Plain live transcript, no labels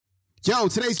Yo,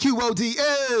 today's QOD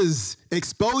is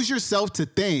expose yourself to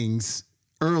things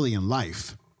early in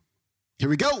life. Here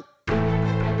we go.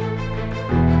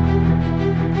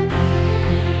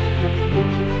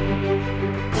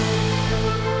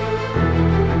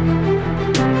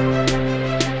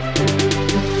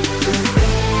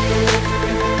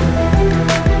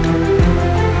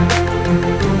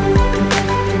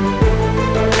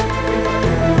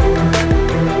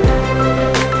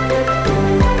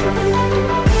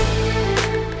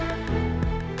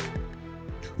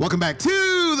 Welcome back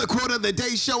to the Quote of the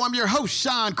Day Show. I'm your host,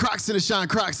 Sean Croxton of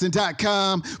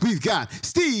SeanCroxton.com. We've got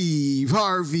Steve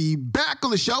Harvey back on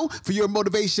the show for your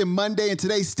Motivation Monday. And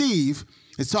today, Steve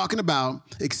is talking about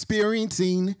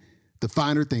experiencing the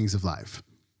finer things of life,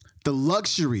 the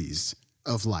luxuries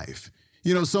of life.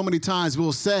 You know, so many times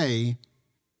we'll say,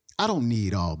 I don't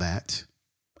need all that.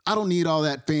 I don't need all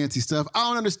that fancy stuff. I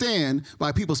don't understand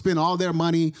why people spend all their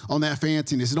money on that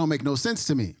fanciness. It don't make no sense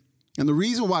to me. And the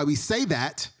reason why we say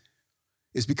that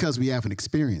is because we haven't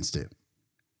experienced it.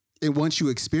 And once you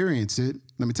experience it,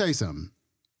 let me tell you something,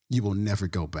 you will never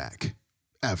go back,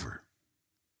 ever.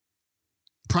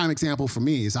 Prime example for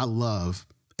me is I love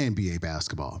NBA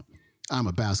basketball. I'm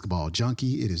a basketball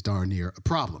junkie. It is darn near a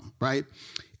problem, right?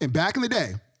 And back in the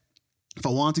day, if I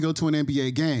wanted to go to an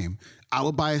NBA game, I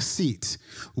would buy a seat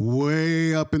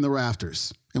way up in the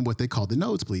rafters in what they call the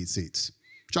nosebleed seats.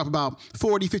 Drop about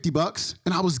 $40, $50,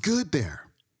 and I was good there.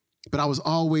 But I was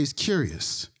always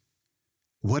curious.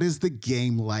 What is the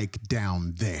game like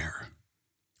down there?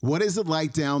 What is it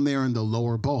like down there in the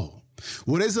lower bowl?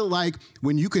 What is it like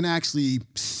when you can actually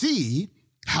see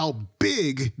how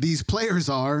big these players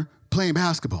are playing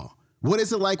basketball? What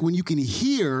is it like when you can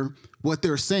hear what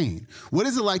they're saying? What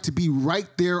is it like to be right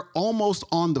there almost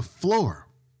on the floor?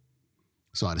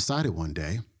 So I decided one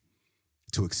day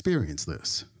to experience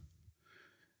this.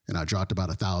 And I dropped about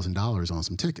 $1,000 on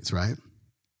some tickets, right?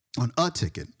 On a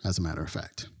ticket, as a matter of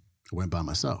fact. I went by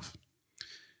myself.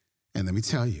 And let me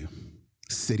tell you,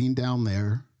 sitting down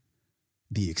there,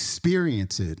 the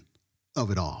experience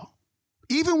of it all.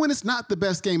 Even when it's not the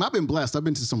best game, I've been blessed. I've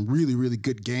been to some really, really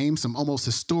good games, some almost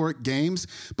historic games.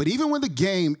 But even when the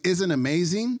game isn't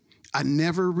amazing, I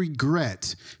never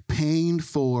regret paying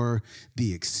for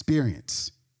the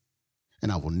experience.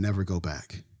 And I will never go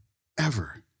back,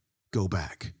 ever go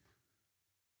back.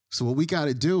 So what we got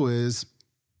to do is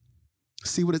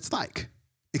see what it's like.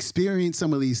 Experience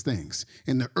some of these things.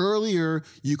 And the earlier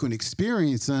you can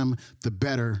experience them, the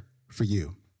better for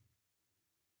you.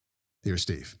 Here's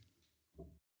Steve.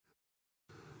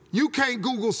 You can't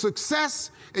Google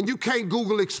success and you can't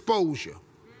Google exposure.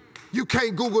 You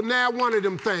can't Google now one of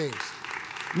them things.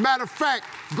 Matter of fact,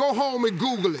 go home and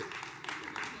Google it.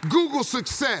 Google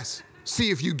success,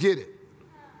 see if you get it.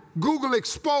 Google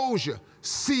exposure,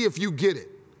 see if you get it.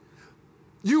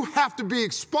 You have to be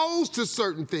exposed to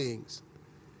certain things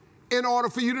in order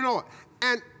for you to know it.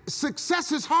 And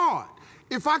success is hard.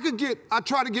 If I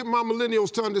try to get my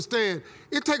millennials to understand,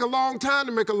 it take a long time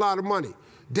to make a lot of money.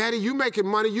 Daddy, you making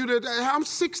money, I'm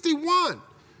 61.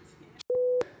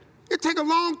 It take a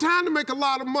long time to make a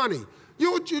lot of money.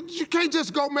 You can't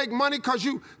just go make money because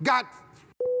you got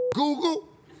Google.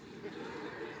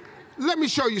 Let me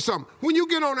show you something. When you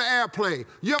get on an airplane,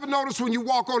 you ever notice when you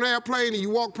walk on an airplane and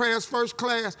you walk past first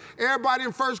class, everybody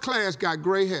in first class got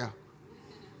gray hair?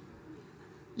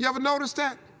 You ever notice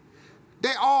that?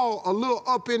 They all a little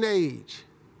up in age.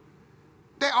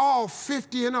 They all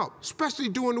 50 and up, especially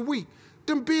during the week.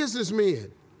 Them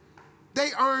businessmen, they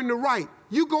earn the right.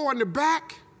 You go in the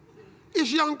back,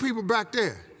 it's young people back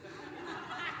there.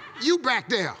 You back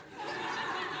there.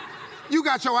 You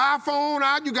got your iPhone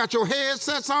out, you got your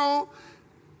headsets on.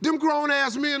 Them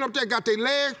grown-ass men up there got their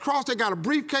legs crossed, they got a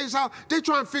briefcase out. They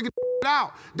trying to figure it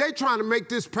out. They trying to make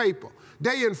this paper.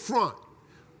 They in front.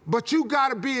 But you got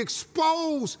to be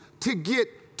exposed to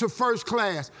get to first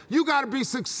class. You got to be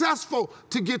successful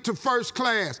to get to first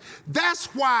class. That's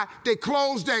why they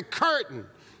closed that curtain.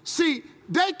 See,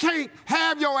 they can't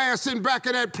have your ass in back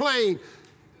of that plane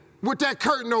with that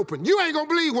curtain open. You ain't going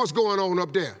to believe what's going on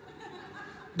up there.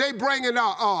 They bringing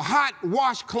out a hot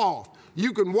washcloth.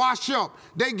 You can wash up.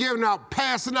 They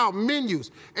passing out menus.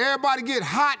 Everybody get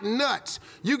hot nuts.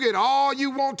 You get all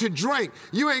you want to drink.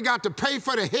 You ain't got to pay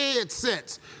for the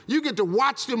headsets. You get to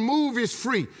watch the movies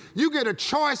free. You get a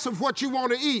choice of what you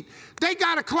want to eat. They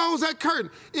got to close that curtain.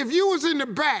 If you was in the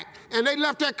back and they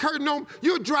left that curtain on,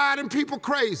 you're driving people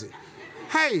crazy.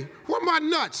 Hey, where my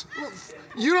nuts?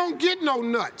 You don't get no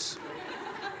nuts.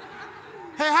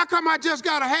 Hey, how come I just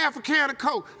got a half a can of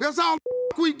Coke? That's all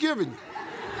we giving you.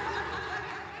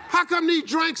 How come these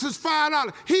drinks is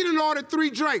 $5? He done ordered 3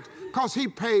 drinks because he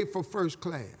paid for first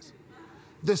class.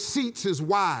 The seats is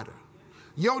wider.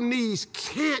 Your knees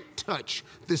can't touch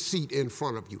the seat in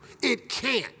front of you. It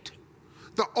can't.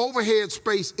 The overhead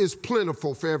space is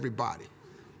plentiful for everybody.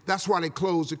 That's why they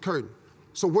close the curtain.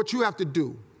 So what you have to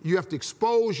do, you have to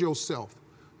expose yourself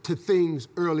to things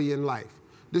early in life.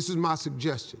 This is my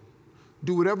suggestion.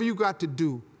 Do whatever you got to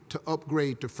do to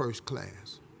upgrade to first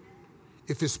class.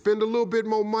 If you spend a little bit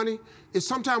more money, it's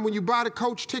sometimes when you buy the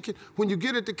coach ticket, when you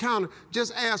get at the counter,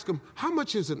 just ask them, how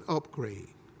much is an upgrade?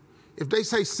 If they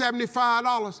say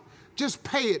 $75, just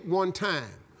pay it one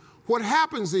time. What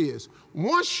happens is,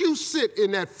 once you sit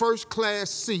in that first class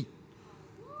seat,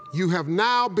 you have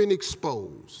now been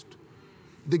exposed.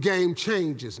 The game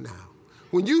changes now.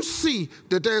 When you see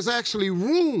that there's actually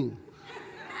room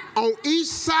on each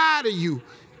side of you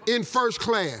in first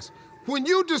class, when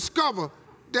you discover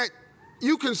that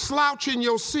you can slouch in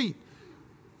your seat,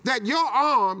 that your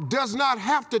arm does not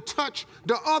have to touch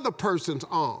the other person's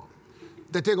arm,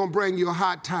 that they're gonna bring you a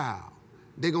hot towel,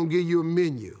 they're gonna give you a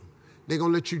menu, they're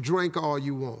gonna let you drink all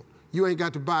you want. You ain't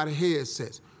got to buy the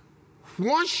headsets.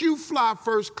 Once you fly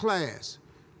first class,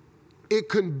 it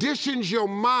conditions your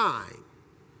mind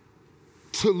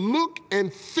to look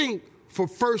and think for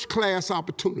first class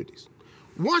opportunities.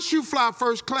 Once you fly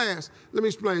first class, let me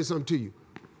explain something to you.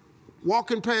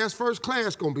 Walking past first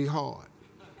class gonna be hard.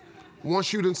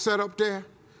 Once you done sat up there,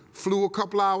 flew a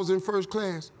couple hours in first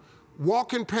class,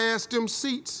 walking past them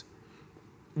seats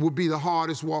will be the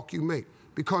hardest walk you make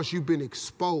because you've been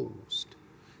exposed.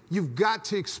 You've got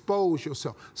to expose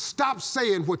yourself. Stop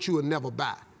saying what you will never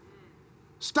buy.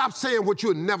 Stop saying what you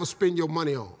will never spend your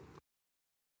money on.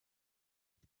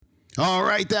 All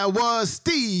right, that was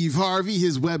Steve Harvey.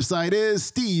 His website is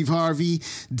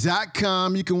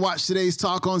steveharvey.com. You can watch today's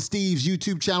talk on Steve's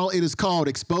YouTube channel. It is called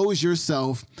Expose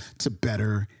Yourself to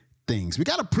Better Things. We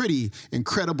got a pretty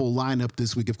incredible lineup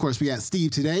this week. Of course, we got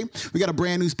Steve today. We got a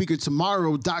brand new speaker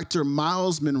tomorrow, Dr.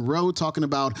 Miles Monroe, talking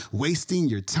about wasting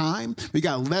your time. We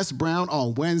got Les Brown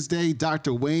on Wednesday,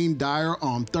 Dr. Wayne Dyer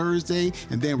on Thursday,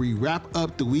 and then we wrap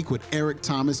up the week with Eric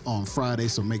Thomas on Friday,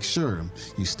 so make sure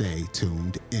you stay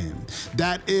tuned in.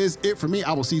 That is it for me.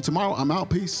 I will see you tomorrow. I'm out.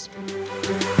 Peace.